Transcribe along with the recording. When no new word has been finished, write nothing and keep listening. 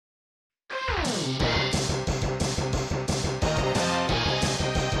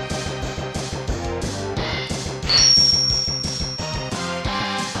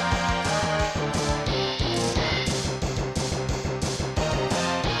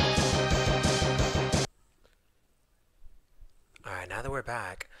now that we're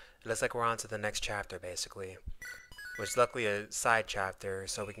back, it looks like we're on to the next chapter, basically. Which is luckily a side chapter,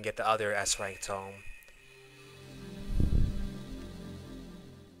 so we can get the other S-rank tome.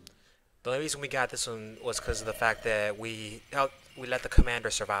 The only reason we got this one was because of the fact that we let the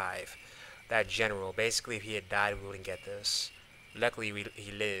commander survive. That general. Basically, if he had died, we wouldn't get this. Luckily,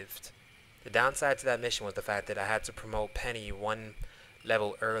 he lived. The downside to that mission was the fact that I had to promote Penny one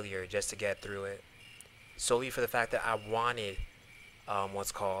level earlier just to get through it. Solely for the fact that I wanted,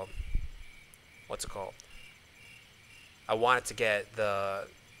 what's it called? I wanted to get the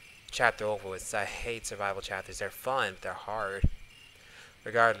chapter over with. I hate survival chapters. They're fun, but they're hard.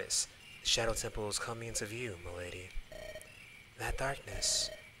 Regardless, the Shadow Temple is coming into view, milady. That darkness,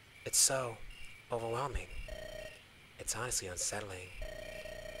 it's so overwhelming. It's honestly unsettling.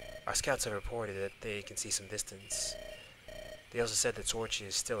 Our scouts have reported that they can see some distance. They also said the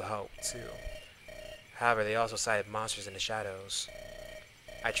torches still help, too. However, they also cited monsters in the shadows.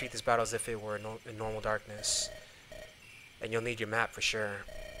 I treat this battle as if it were in normal darkness. And you'll need your map for sure.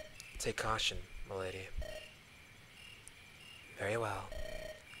 Take caution, milady. Very well.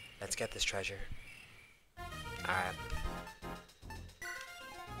 Let's get this treasure. Alright.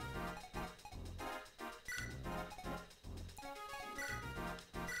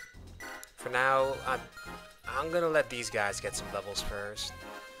 For now, I'm gonna let these guys get some levels first.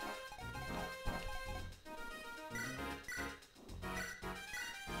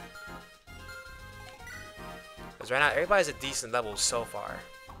 Because right now, everybody's at decent levels so far.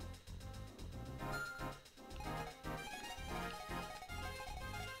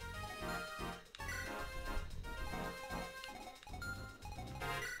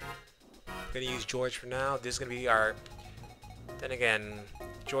 I'm gonna use George for now. This is gonna be our... Then again,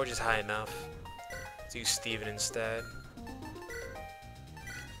 George is high enough. Let's use Steven instead.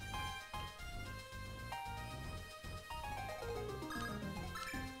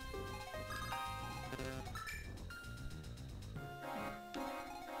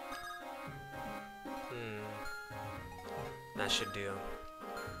 That should do.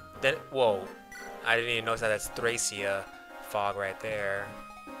 Then, whoa. I didn't even notice that that's Thracia fog right there.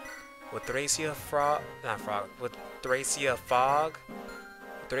 With Thracia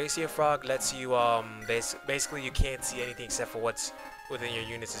Thracia fog lets you, basically you can't see anything except for what's within your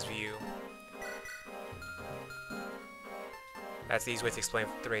unit's view. That's the easy way to explain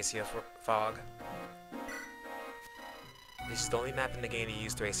Thracia fog. This is the only map in the game to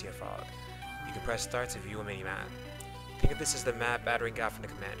use Thracia fog. You can press start to view a mini-map. Think of this as the map Battering got from the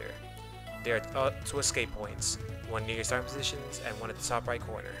commander. There are two escape points, one near your starting positions and one at the top right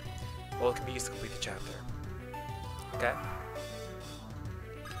corner. Both can be used to complete the chapter. Okay?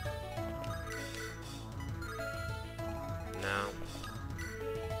 Now.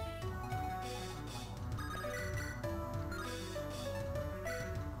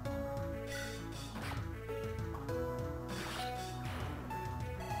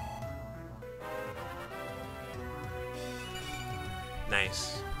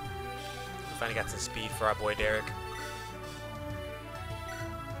 Nice. We finally got some speed for our boy Derek.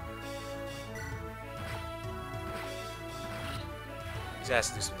 He's has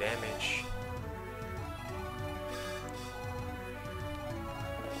to do some damage.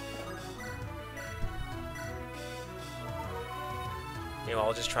 You know,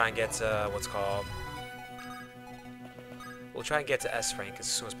 I'll just try and get to we'll try and get to S rank as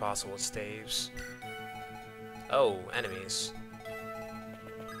soon as possible with staves. Oh, enemies.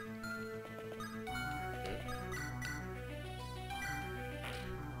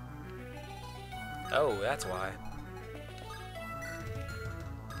 Oh, that's why.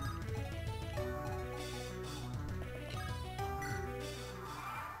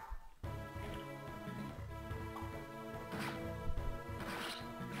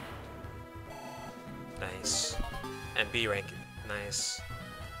 Nice. And B rank. Nice.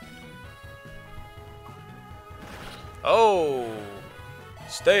 Oh!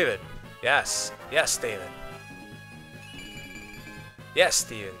 Steven! Yes. Yes, Steven. Yes,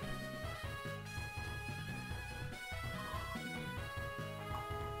 Steven.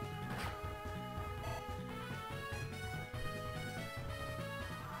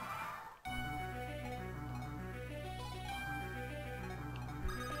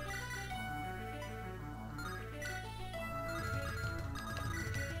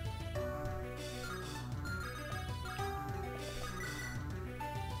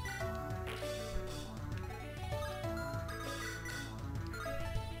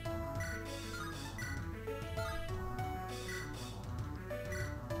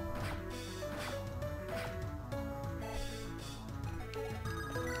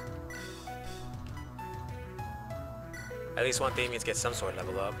 At least one thing means get some sort of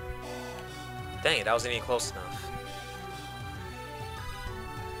level up. Dang it, that wasn't even close enough.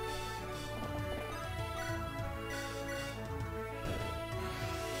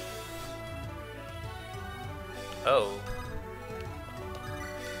 Oh.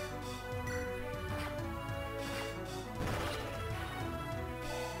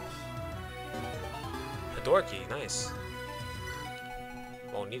 A door key, nice.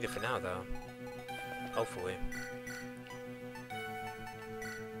 Won't need it for now though. Hopefully.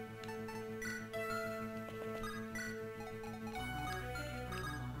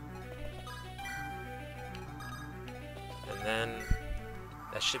 And then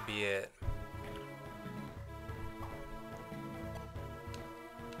that should be it.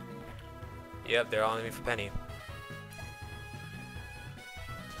 Yep, they're all aiming for Penny.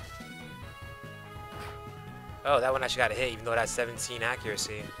 Oh, that one actually got a hit, even though it has 17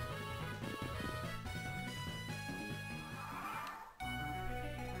 accuracy.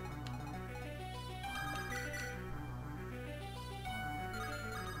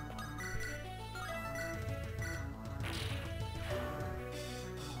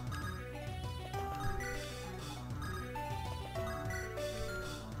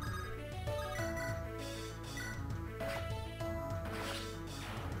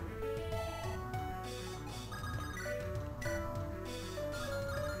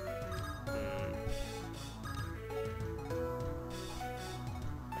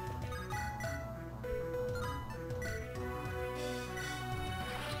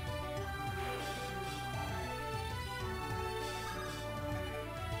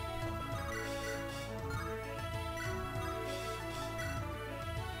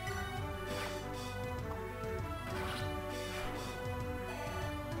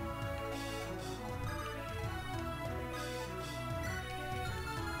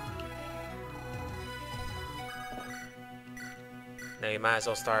 Now you might as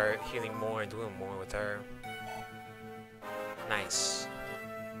well start healing more and doing more with her. Nice.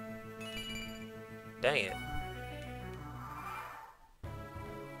 Dang it.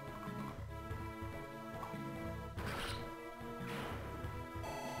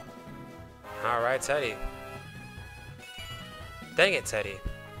 Alright, Teddy. Dang it, Teddy.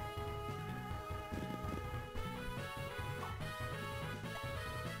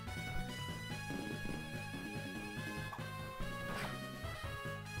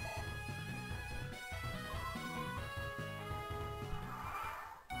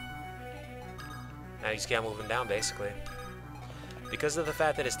 Now you just can't move him down, basically. Because of the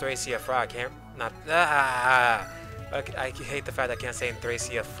fact that it's Thracia Frog, I can't... Not... I hate the fact that I can't say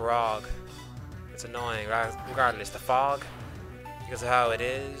Thracia Frog. It's annoying. Regardless, the fog, because of how it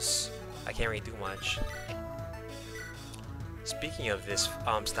is, I can't really do much. Speaking of this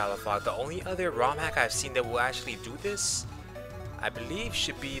style of fog, the only other ROM hack I've seen that will actually do this, I believe,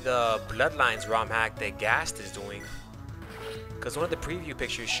 should be the Bloodlines ROM hack that Gast is doing. Because one of the preview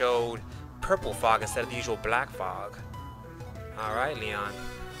pictures showed purple fog instead of the usual black fog. Alright, Leon.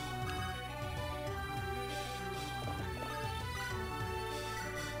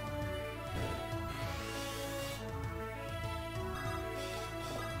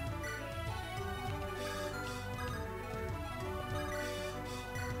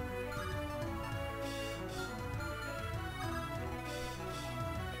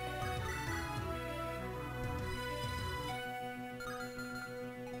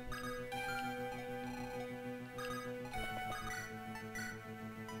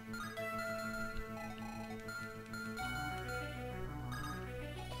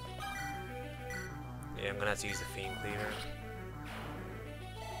 Yeah, I'm gonna have to use the Fiend Cleaver.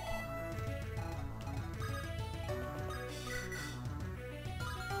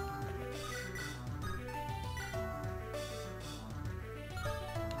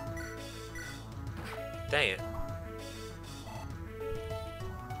 Dang it.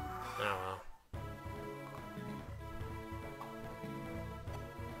 Oh well.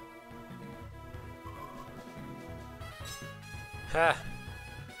 Ha!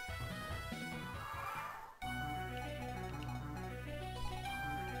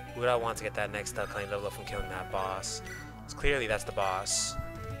 Who would I want to get that next claim level up from killing that boss? Because clearly that's the boss.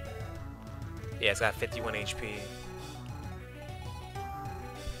 Yeah, it's got 51 HP.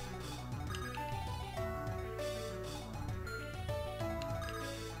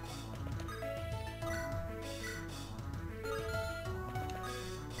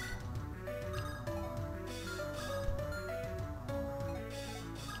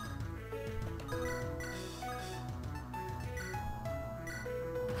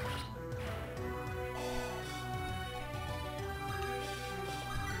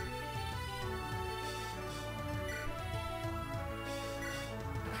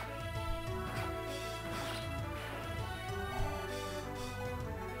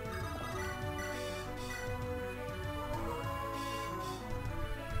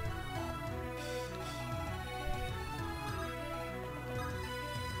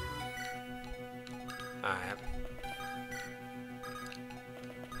 Alright.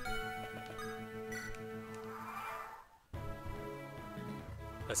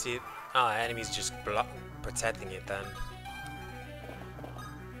 Let's see. Oh, enemies just protecting it then.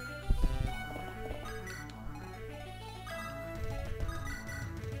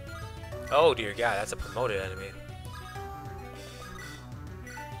 Oh dear God, that's a promoted enemy.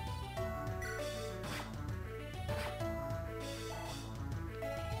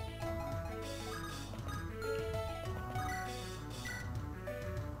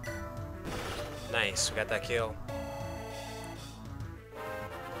 Nice, we got that kill.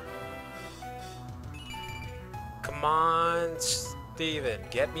 Come on, Steven,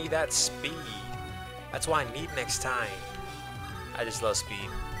 get me that speed. That's what I need next time. I just love speed.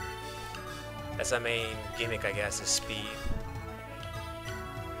 That's our main gimmick, I guess, is speed.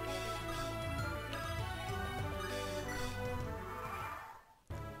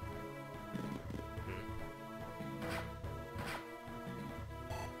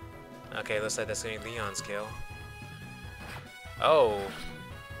 Okay, looks like that's gonna be Leon's kill. Oh.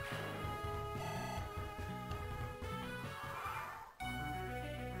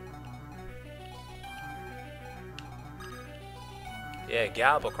 Yeah,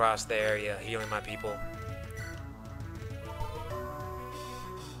 gallop across the area, healing my people.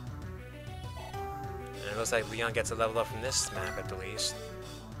 And it looks like Leon gets a level up from this map at the least.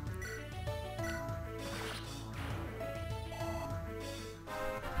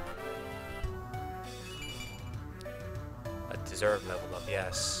 A deserved level up,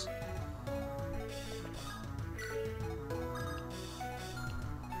 yes.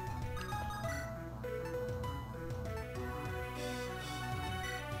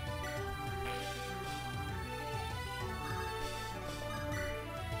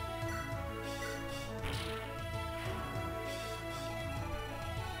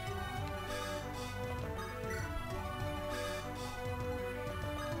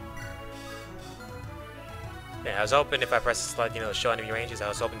 Yeah, I was hoping if I press the slide, you know, show enemy ranges, I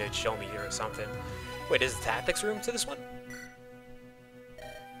was hoping it'd show me here or something. Wait, is the tactics room to this one?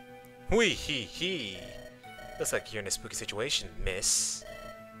 Wee hee hee. Looks like you're in a spooky situation, miss.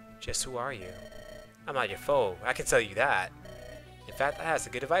 Just who are you? I'm not your foe, I can tell you that. In fact, I have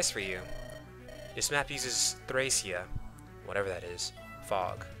some good advice for you. This map uses Thracia, whatever that is,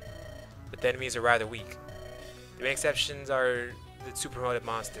 fog. But the enemies are rather weak. The main exceptions are the two promoted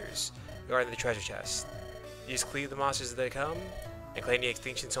monsters, guarding the treasure chest. You just cleave the monsters as they come, and claim the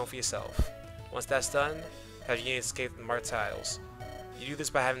extinction zone for yourself. Once that's done, have your units escape the marked tiles. You do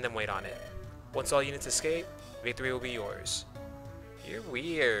this by having them wait on it. Once all units escape, victory will be yours. You're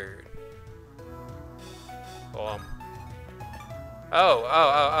weird. Oh,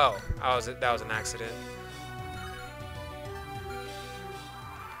 that was an accident.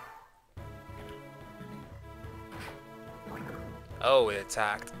 Oh, it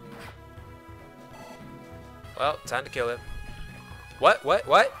attacked. Well, time to kill it. What?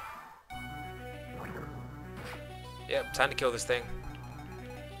 Yep, time to kill this thing.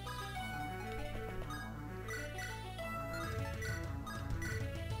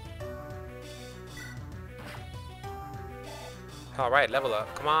 Alright, level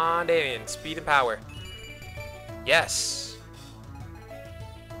up. Come on, Damien. Speed and power. Yes.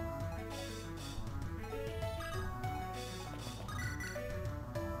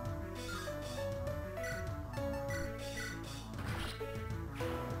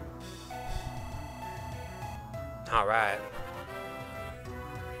 Alright.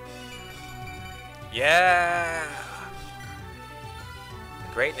 Yeah!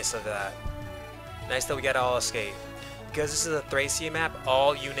 The greatness of that. Nice that we got all escape. Because this is a Thracia map,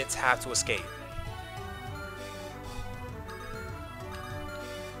 all units have to escape.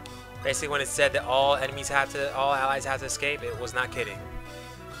 Basically, when it said that all allies have to escape, it was not kidding.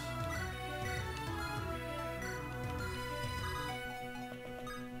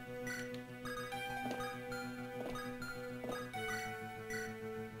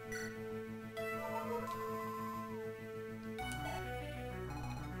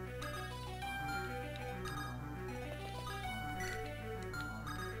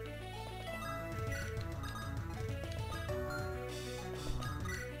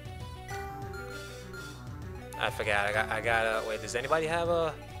 I forgot. I gotta wait. Does anybody have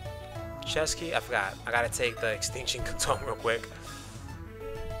a chest key? I forgot. I gotta take the extinction zone real quick.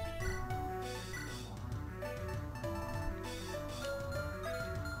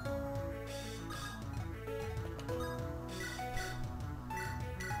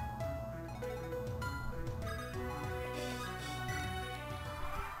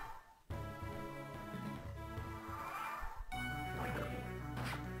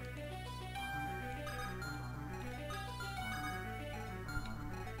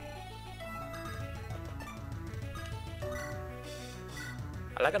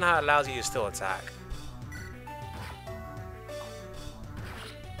 I like how it allows you to still attack.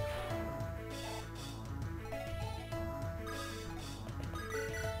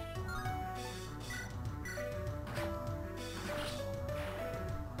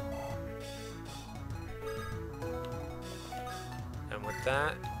 And with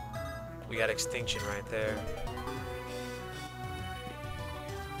that, we got extinction right there.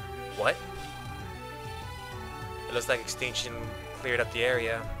 What? It looks like extinction cleared up the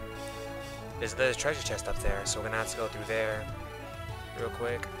area. There's a treasure chest up there, so we're gonna have to go through there real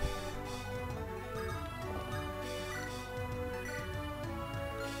quick.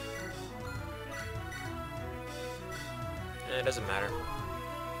 It doesn't matter.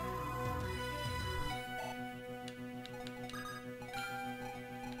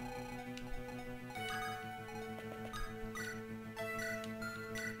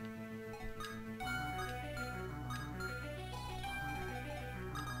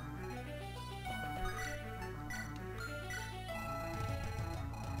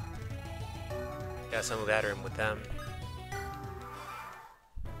 Got some veteran with them.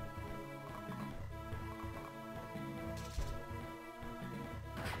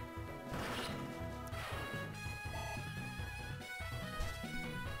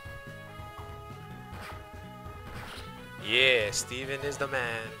 Yeah, Steven is the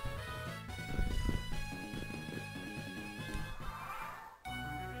man.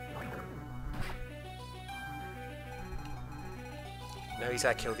 Now he's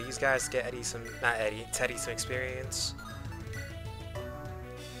gotta kill these guys to get Eddie some, not Eddie, Teddy some experience.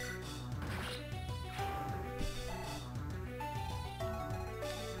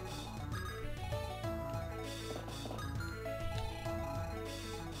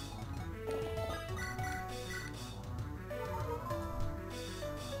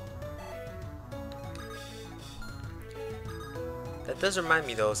 That does remind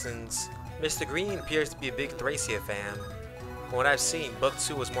me though, since Mr. Green appears to be a big Thracia fan. From what I've seen, Book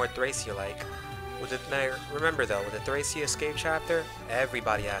 2 was more Thracia-like. Now remember though, with the Thracia escape chapter,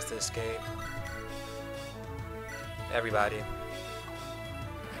 everybody has to escape. Everybody.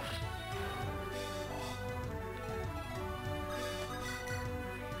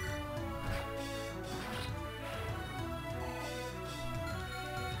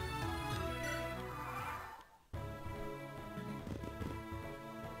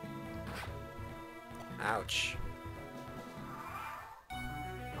 Ouch.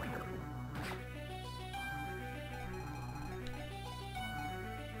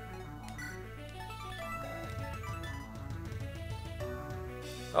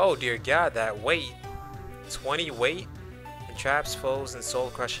 Oh dear God, that weight. 20 weight and traps foes in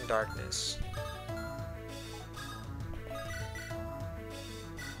soul-crushing darkness.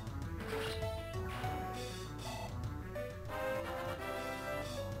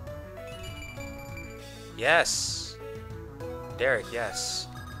 Yes! Derek, yes.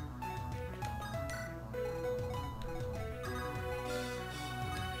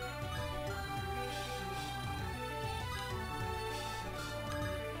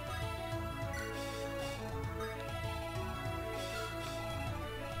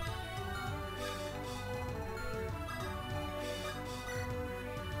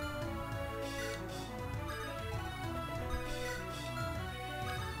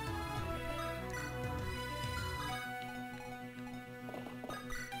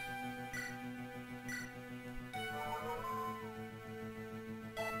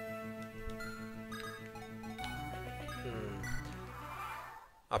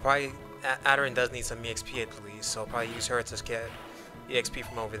 I'll probably, Aderin does need some EXP at least, so I'll probably use her to get EXP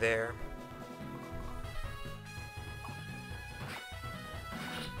from over there.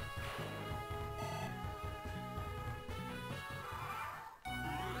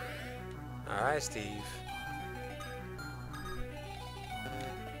 Alright, Steve.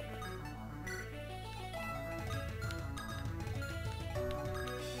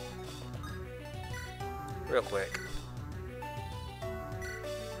 Real quick.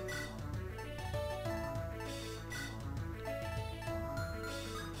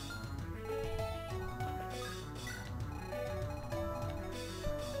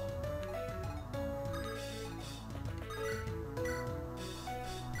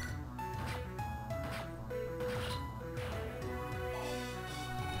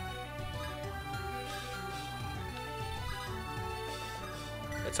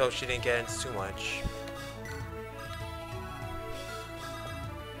 Let's hope she didn't get into too much.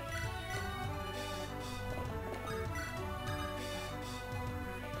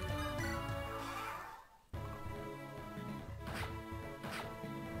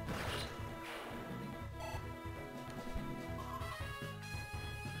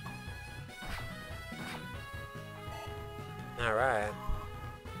 Alright.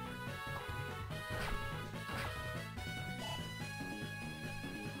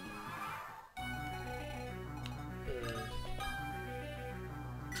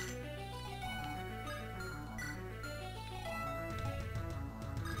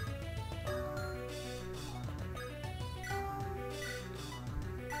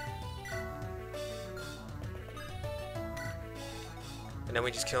 And then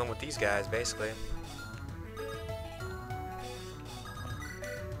we just kill him with these guys, basically.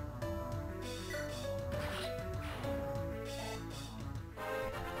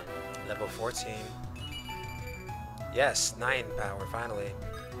 Level 14. Yes, 9 power, finally.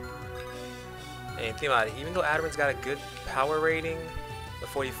 And think about it, even though Adamant's got a good power rating of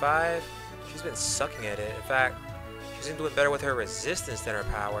 45, she's been sucking at it. In fact, she's been doing better with her resistance than her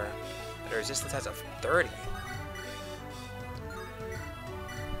power. And her resistance has a 30.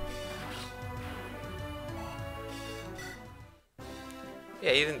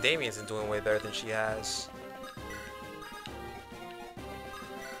 Yeah, even Damien's been doing way better than she has.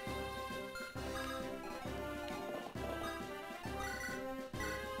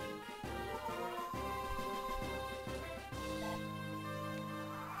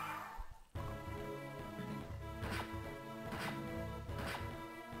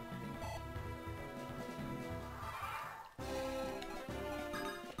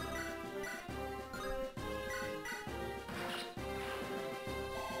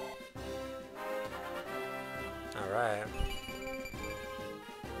 Alright.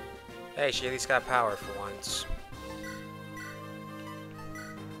 Hey, she at least got power for once.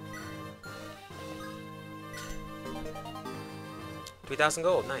 $3,000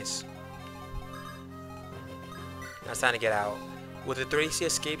 gold, nice. Now it's time to get out. With the Thracia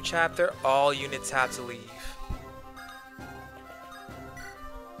escape chapter, all units have to leave.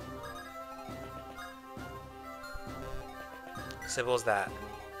 Simple as that.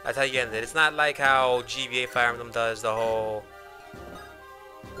 I tell you again, it's not like how GBA Fire Emblem does the whole...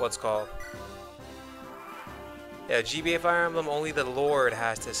 What's it called? Yeah, GBA Fire Emblem, only the Lord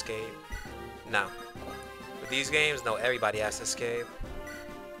has to escape. No. With these games, no, everybody has to escape.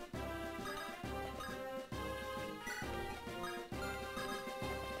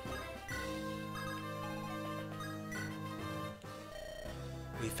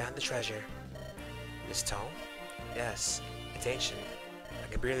 We found the treasure. This tome? Yes, it's ancient. I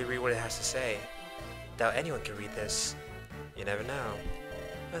can barely read what it has to say. Doubt anyone can read this. You never know.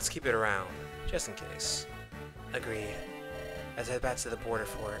 Let's keep it around, just in case. Agreed. Let's head back to the border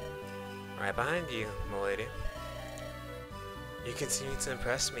fort. Right behind you, m'lady. You continue to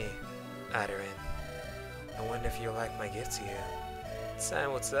impress me, Adarin. I wonder if you'll like my gift to you.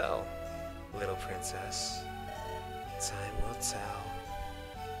 Time will tell, little princess. Time will tell.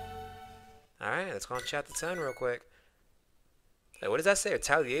 Alright, let's go on chapter 10 real quick. Hey, what does that say?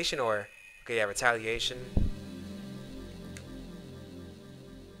 Retaliation or... Okay, yeah, retaliation.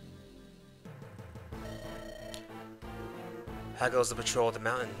 How goes the patrol of the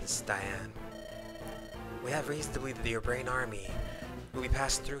mountains, Diane? We have reason to believe that the Urbane army will be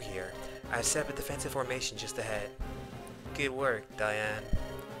passing through here. I have set up a defensive formation just ahead. Good work, Diane.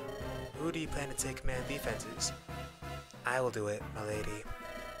 Who do you plan to take command defenses? I will do it, my lady.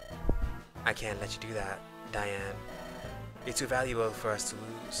 I can't let you do that, Diane. You're too valuable for us to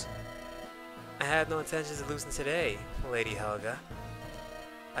lose. I have no intentions of losing today, Lady Helga.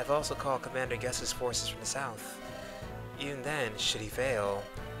 I've also called Commander Guess's forces from the south. Even then, should he fail,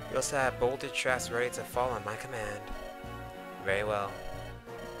 we also have bolter traps ready to fall on my command. Very well.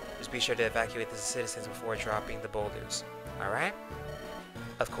 Just be sure to evacuate the citizens before dropping the boulders. Alright?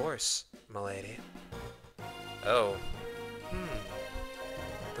 Of course, m'lady. Oh.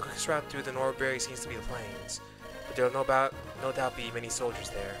 The quickest route through the Norbury seems to be the plains, but there will no doubt be many soldiers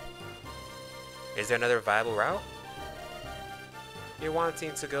there. Is there another viable route? You're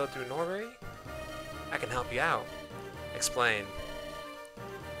wanting to go through Norbury? I can help you out. Explain.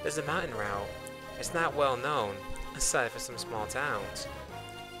 There's a mountain route. It's not well known, aside from some small towns,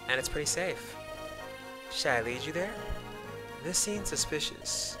 and it's pretty safe. Should I lead you there? This seems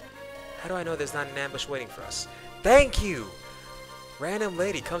suspicious. How do I know there's not an ambush waiting for us? Thank you! Random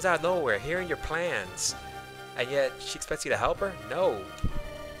lady comes out of nowhere, hearing your plans, and yet she expects you to help her? No.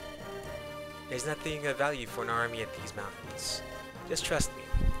 There's nothing of value for an army at these mountains. Just trust me,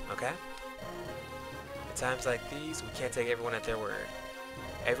 okay? At times like these, we can't take everyone at their word.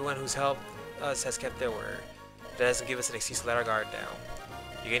 Everyone who's helped us has kept their word. That doesn't give us an excuse to let our guard down.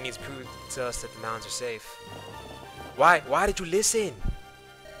 You're gonna need to prove to us that the mountains are safe. Why? Why did you listen?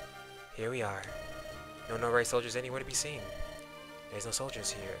 Here we are. No Norbury soldiers anywhere to be seen. There's no soldiers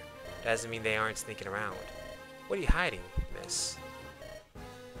here. That doesn't mean they aren't sneaking around. What are you hiding, miss?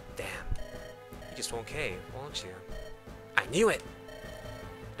 Damn. You just won't cave, won't you? I knew it!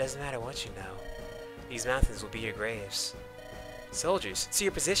 Doesn't matter what you know. These mountains will be your graves. Soldiers, to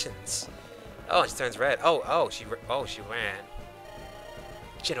your positions! Oh, she turns red. Oh, she ran.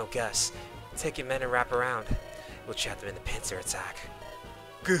 General Gus, take your men and wrap around. We'll trap them in the pincer attack.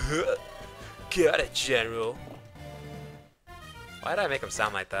 Got it, General. Why did I make him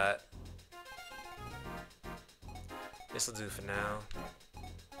sound like that? This'll do for now.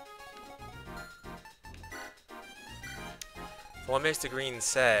 From what Mr. Green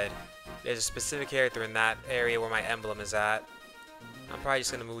said, there's a specific character in that area where my emblem is at. I'm probably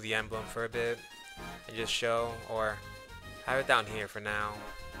just gonna move the emblem for a bit and just show, or have it down here for now.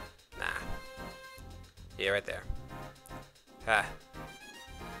 Nah. Yeah, right there. Ha.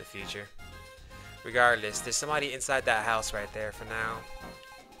 The future. Regardless, there's somebody inside that house right there for now.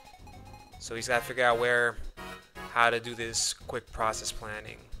 So he's gotta figure out how to do this quick process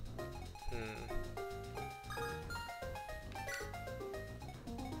planning.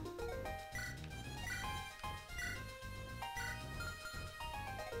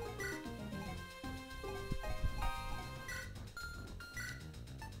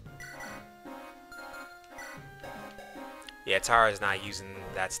 Yeah, Tara's not using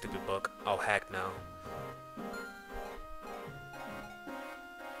that stupid book. Oh, heck no.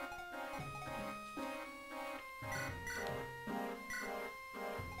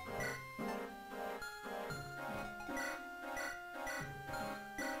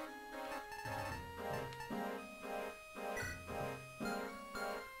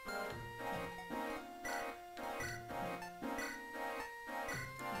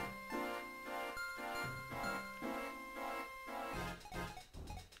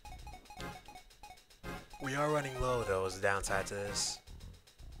 We are running low, though, is the downside to this.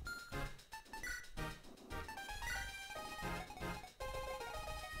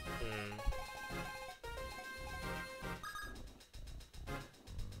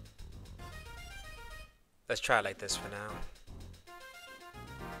 Let's try it like this for now.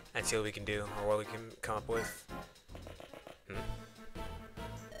 And see what we can do, or what we can come up with.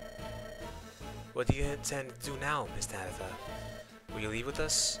 What do you intend to do now, Miss Tabitha? Will you leave with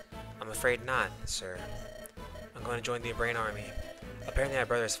us? I'm afraid not, sir. I'm going to join the Brain Army. Apparently my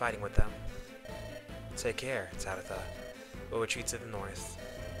brother is fighting with them. Take care, Tabitha. We'll retreat to the north.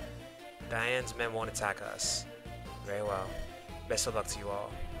 Diane's men won't attack us. Very well. Best of luck to you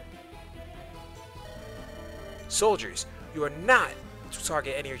all. Soldiers, you are not to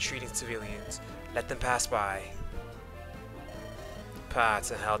target any retreating civilians. Let them pass by.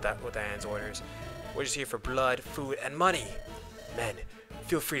 To hell with Diane's orders. We're just here for blood, food, and money. Men,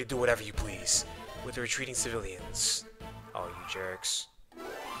 feel free to do whatever you please with the retreating civilians. Oh, you jerks.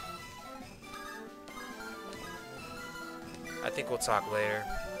 I think we'll talk later.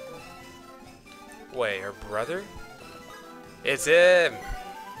 Wait, her brother? It's him!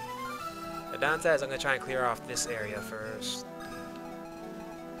 The downside is I'm gonna try and clear off this area first.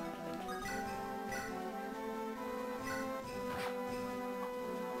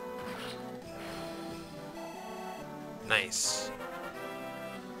 Nice.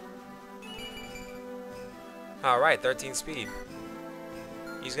 Alright, 13 speed.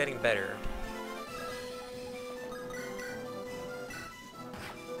 He's getting better.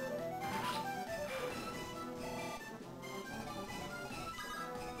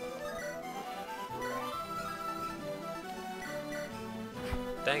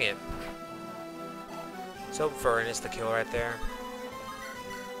 Dang it. So for Ernest to kill right there.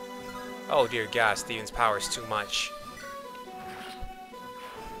 Oh dear God, Steven's power is too much.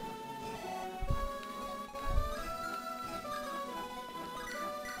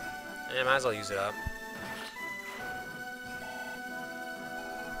 I might as well use it up.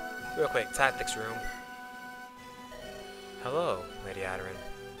 Real quick, tactics room. Hello, Lady Aderin.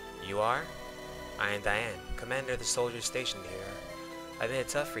 You are? I am Diane, commander of the soldiers stationed here. I've made it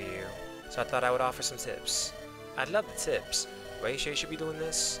tough for you, so I thought I would offer some tips. I'd love the tips. Are you sure you should be doing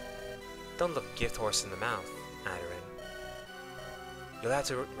this? Don't look gift horse in the mouth, Aderin. You'll have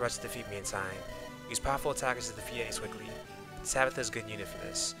to rush to defeat me in time. Use powerful attackers to defeat enemies quickly. Tabitha's a good unit for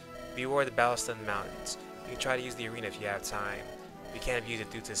this. Be aware of the ballast in the mountains. You can try to use the arena if you have time. We can't abuse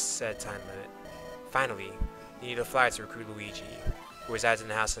it due to said time limit. Finally, you need a flyer to recruit Luigi, who resides in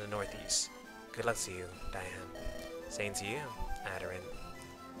the house in the northeast. Good luck to you, Diane. Same to you, Aderin.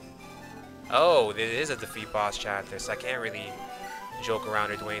 Oh, this is a defeat boss chapter, so I can't really joke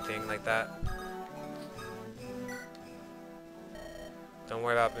around or do anything like that. Don't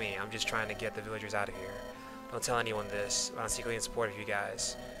worry about me, I'm just trying to get the villagers out of here. Don't tell anyone this, but I'm secretly in support of you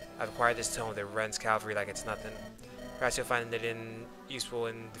guys. I've acquired this tome that runs cavalry like it's nothing. Perhaps you'll find it useful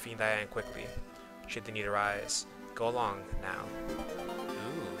in defeating Diane quickly, should the need arise. Go along, now.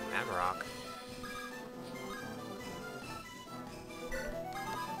 Ooh, Amarok.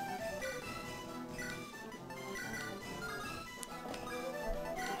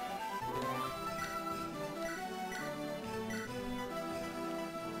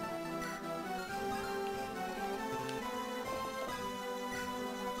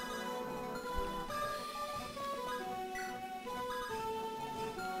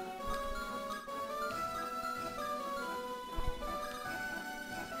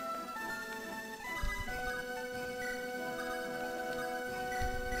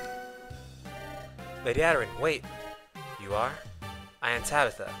 Lady Aderin, wait! You are? I am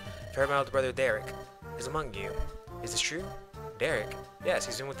Tabitha. Fair my elder brother Derek is among you. Is this true? Derek? Yes,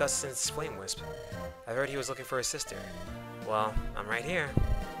 he's been with us since Flame Wisp. I've heard he was looking for his sister. Well, I'm right here.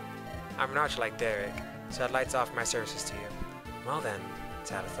 I'm an archer like Derek, so I'd like to offer my services to you. Well then,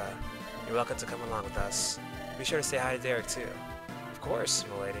 Tabitha, you're welcome to come along with us. Be sure to say hi to Derek too. Of course,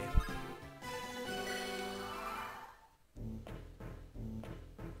 milady.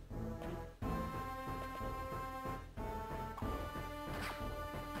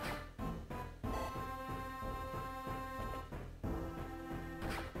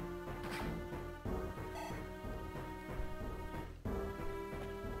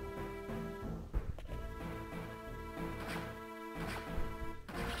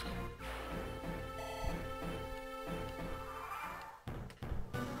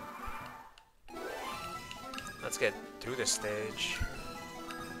 Let's get through this stage.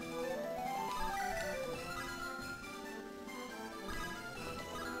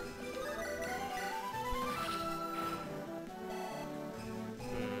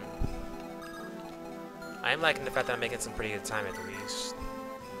 I am liking the fact that I'm making some pretty good time at least.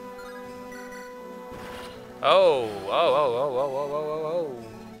 Oh, oh, oh, oh, oh, oh, oh, oh,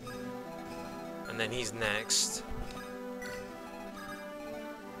 oh. And then he's next.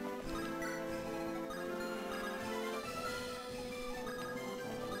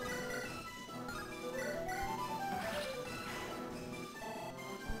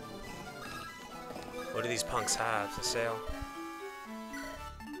 What do these punks have to sell?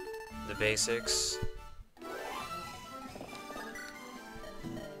 The basics.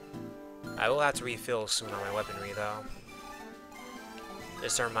 I will have to refill soon on my weaponry though.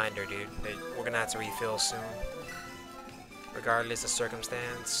 Just a reminder, dude, that we're gonna have to refill soon. Regardless of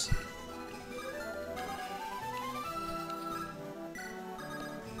circumstance.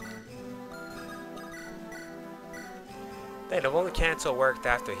 Dang, if only cancel worked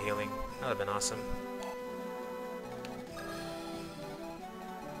after healing. That would have been awesome.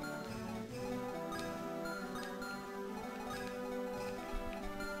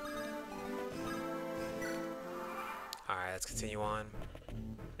 Alright, let's continue on.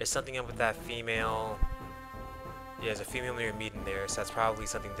 There's something up with that female. Yeah, there's a female near meeting there, so that's probably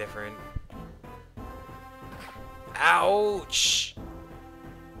something different. Ouch!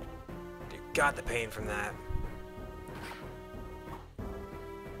 Dude, got the pain from that.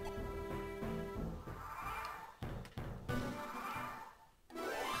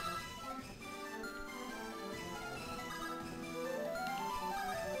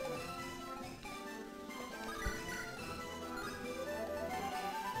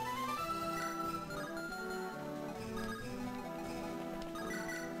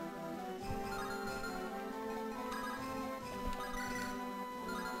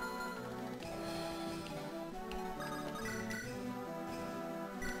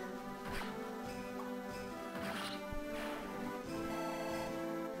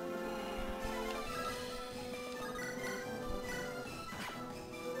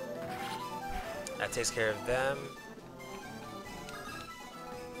 That takes care of them.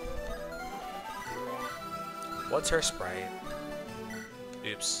 What's her sprite?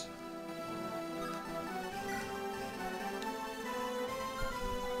 Oops.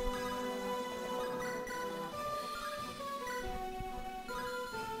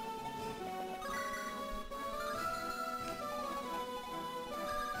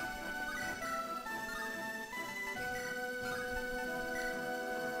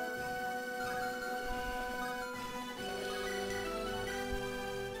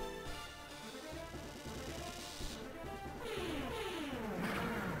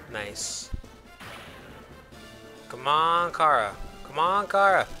 Nice. Come on, Kara. Come on,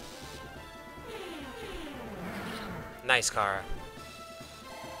 Kara. Nice, Kara.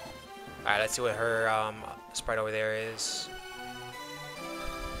 Alright, let's see what her sprite over there is.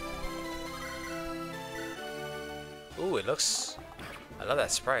 Ooh, it looks... I love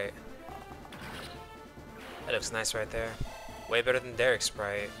that sprite. That looks nice right there. Way better than Derek's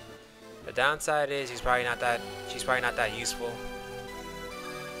sprite. The downside is she's probably not that useful.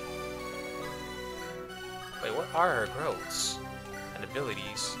 Wait, what are her growths and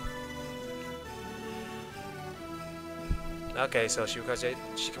abilities? Okay, so she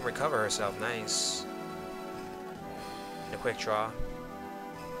can recover herself. Nice. In a quick draw.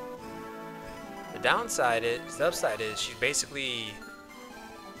 The upside is she's basically,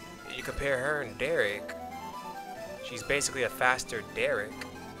 you compare her and Derek, she's basically a faster Derek.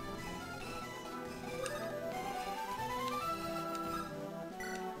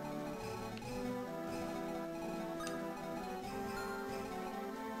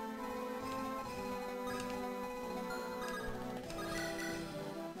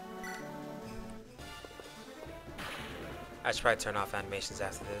 I should probably turn off animations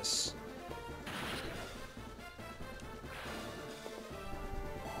after this.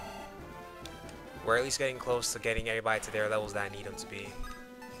 We're at least getting close to getting everybody to their levels that I need them to be.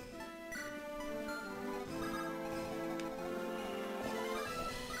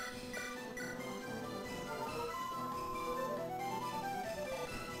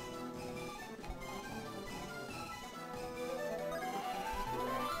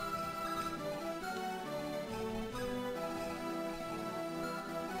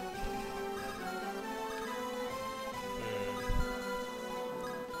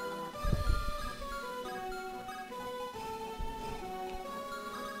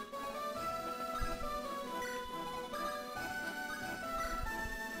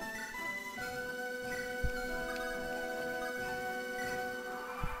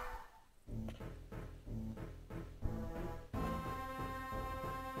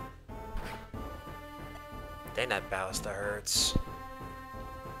 Dang, that ballista hurts.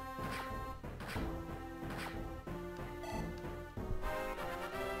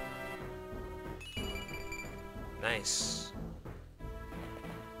 Nice.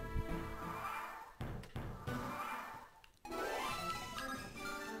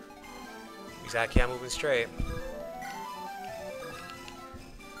 Exactly, I'm moving straight.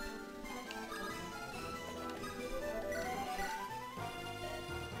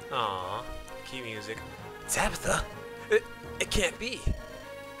 Aww, key music. Tabitha? It can't be!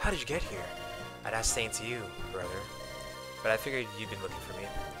 How did you get here? I'd ask staying to you, brother. But I figured you'd been looking for me.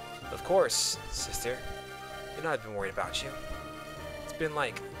 Of course, sister. You know I've been worried about you. It's been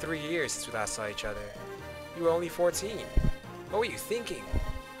like 3 years since we last saw each other. You were only 14. What were you thinking?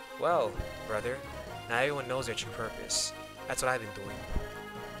 Well, brother, now everyone knows their true purpose. That's what I've been doing.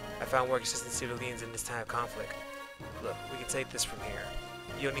 I found work assisting civilians in this time of conflict. Look, we can take this from here.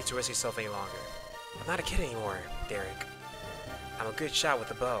 You don't need to risk yourself any longer. I'm not a kid anymore, Derek. I'm a good shot with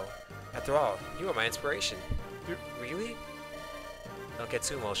the bow. After all, you are my inspiration. Really? Don't get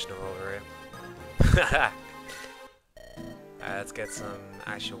too emotional over it. Alright, let's get some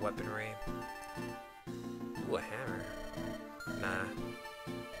actual weaponry. Ooh, a hammer. Nah.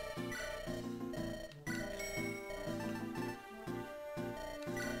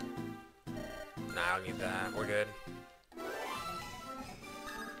 Nah, I don't need that. We're good.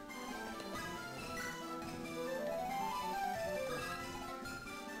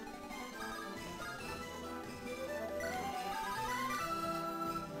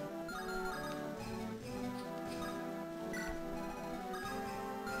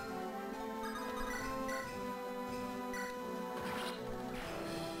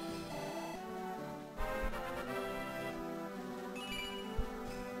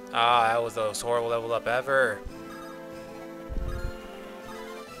 Ah, that was the most horrible level up ever.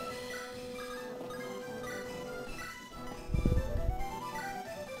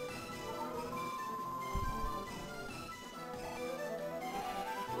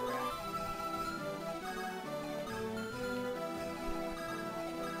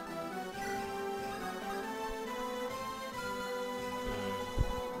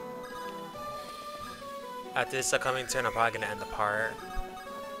 After this upcoming turn, I'm probably gonna end the part.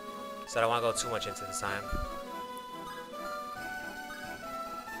 So I don't want to go too much into this time.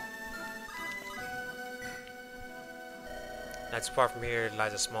 Not too far from here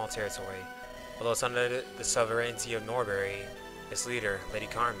lies a small territory. Although it's under the sovereignty of Norbury, its leader, Lady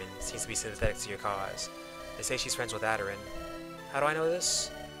Carmen, seems to be sympathetic to your cause. They say she's friends with Adarin. How do I know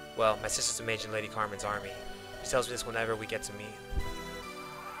this? Well, my sister's a mage in Lady Carmen's army. She tells me this whenever we get to meet.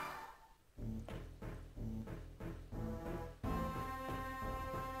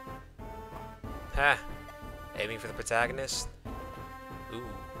 Ha! Aiming for the protagonist? Ooh.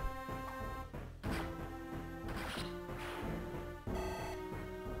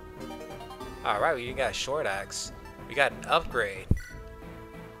 Alright, we even got a short axe. We got an upgrade.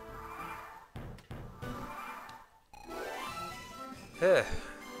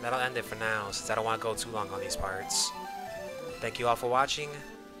 That'll end it for now, since I don't want to go too long on these parts. Thank you all for watching.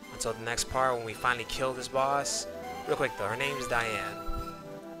 Until the next part when we finally kill this boss. Real quick though, her name is Diane.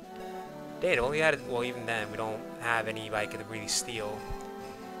 Dang, only had it, well, even then we don't have anybody to really steal.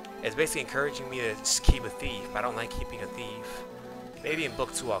 It's basically encouraging me to just keep a thief, but I don't like keeping a thief. Maybe in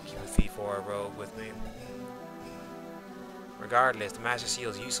book 2 I'll keep a thief or a rogue with me. Regardless, the Master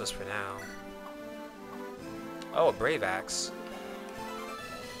Seal is useless for now. Oh, a Brave Axe.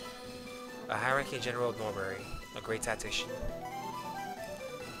 A high-ranking General of Norbury, a great tactician.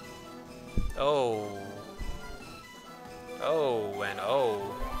 Oh. Oh, and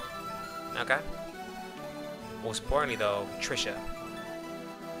oh. Okay. Most importantly though, Thracia.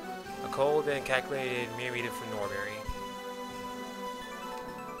 A cold and calculated Mirror from Norbury.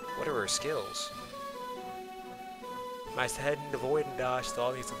 What are her skills? Must head in the void and dodge to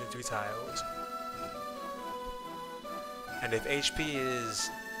all these within 3 tiles. And if HP is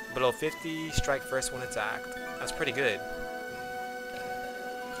below 50, strike first when attacked. That's pretty good.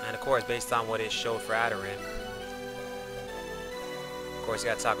 And of course, based on what it showed for Adarin. Of course, you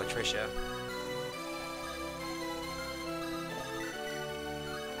gotta talk with Thracia.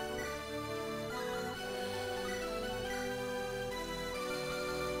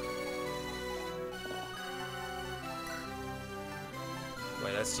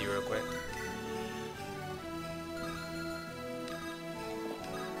 Wait, let's see real quick.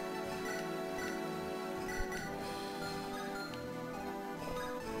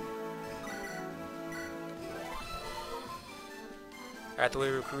 After we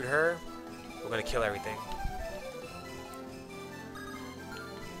recruit her, we're gonna kill everything.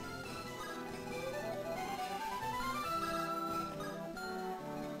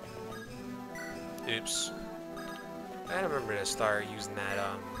 Oops. I remember to start using that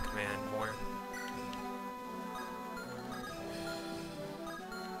command more.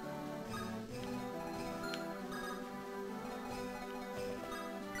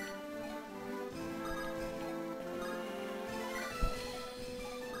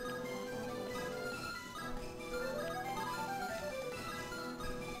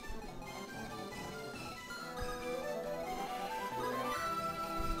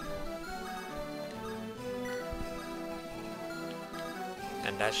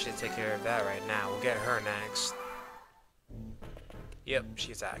 And that should take care of that right now. We'll get her next. Yep,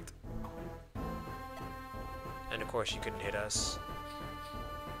 she attacked. And of course she couldn't hit us.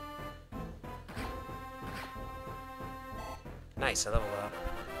 Nice, I level up.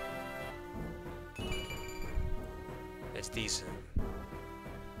 It's decent.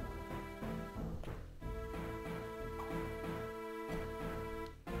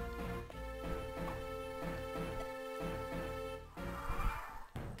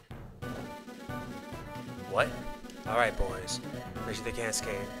 What? Alright, boys. Make sure they can't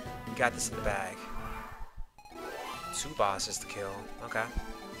escape. We got this in the bag. 2 bosses to kill. Okay.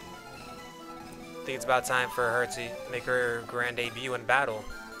 I think it's about time for her to make her grand debut in battle.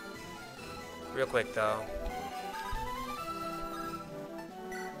 Real quick, though.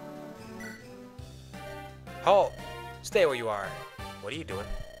 Halt! Stay where you are. What are you doing?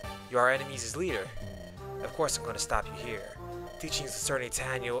 You are our enemy's leader. Of course I'm going to stop you here. Teachings of Sir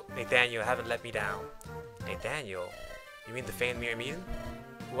Nathaniel haven't let me down. Nathaniel? You mean the famed Mirror Maiden?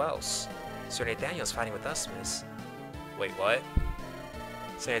 Who else? Sir Nathaniel's fighting with us, miss. Wait, what?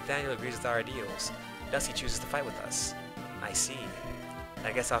 Sir Nathaniel agrees with our ideals. Thus he chooses to fight with us. I see.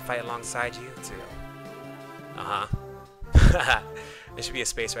 I guess I'll fight alongside you, too. Uh-huh. There should be a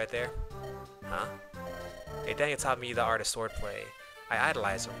space right there. Huh? Nathaniel taught me the art of swordplay. I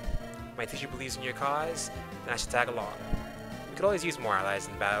idolize him. If my teacher believes in your cause, then I should tag along. We could always use more allies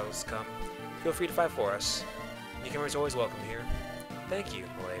when battles come. Feel free to fight for us. Newcomers are always welcome here. Thank you,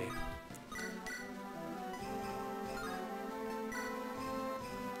 milady.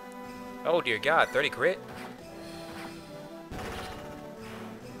 Oh dear God, 30 crit?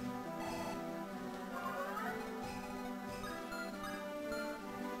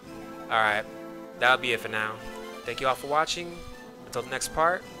 Alright, that'll be it for now. Thank you all for watching. Until the next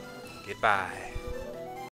part, goodbye.